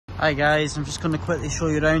Hi guys, I'm just going to quickly show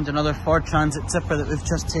you around another Ford Transit tipper that we've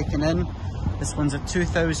just taken in. This one's a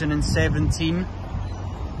 2017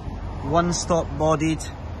 one-stop bodied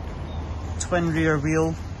twin rear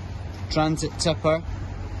wheel Transit tipper,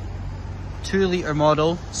 2-litre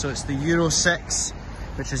model, so it's the Euro 6,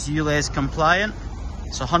 which is ULEZ compliant.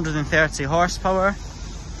 It's 130 horsepower.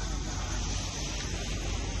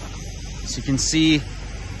 So you can see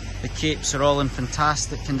the capes are all in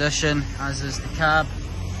fantastic condition, as is the cab.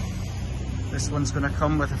 This one's going to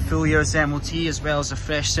come with a full year's MOT as well as a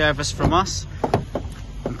fresh service from us,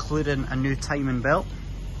 including a new timing belt.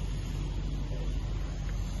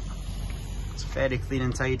 It's very clean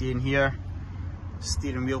and tidy in here.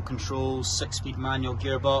 Steering wheel controls, 6-speed manual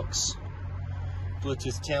gearbox,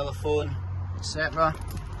 Bluetooth telephone, etc.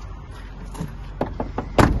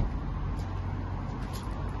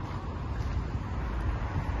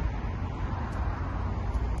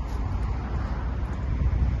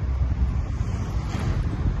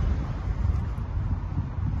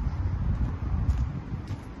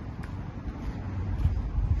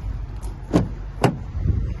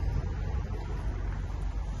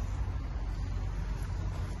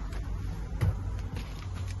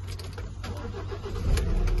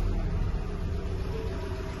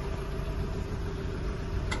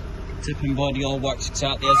 Tipping body all works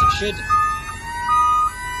exactly as it should.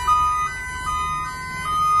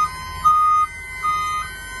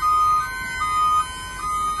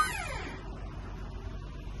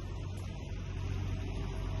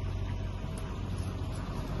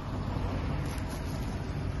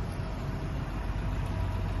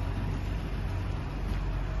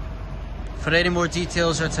 For any more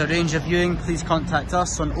details or to arrange a viewing, please contact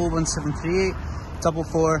us on 01738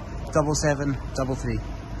 44 7733.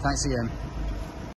 Thanks again.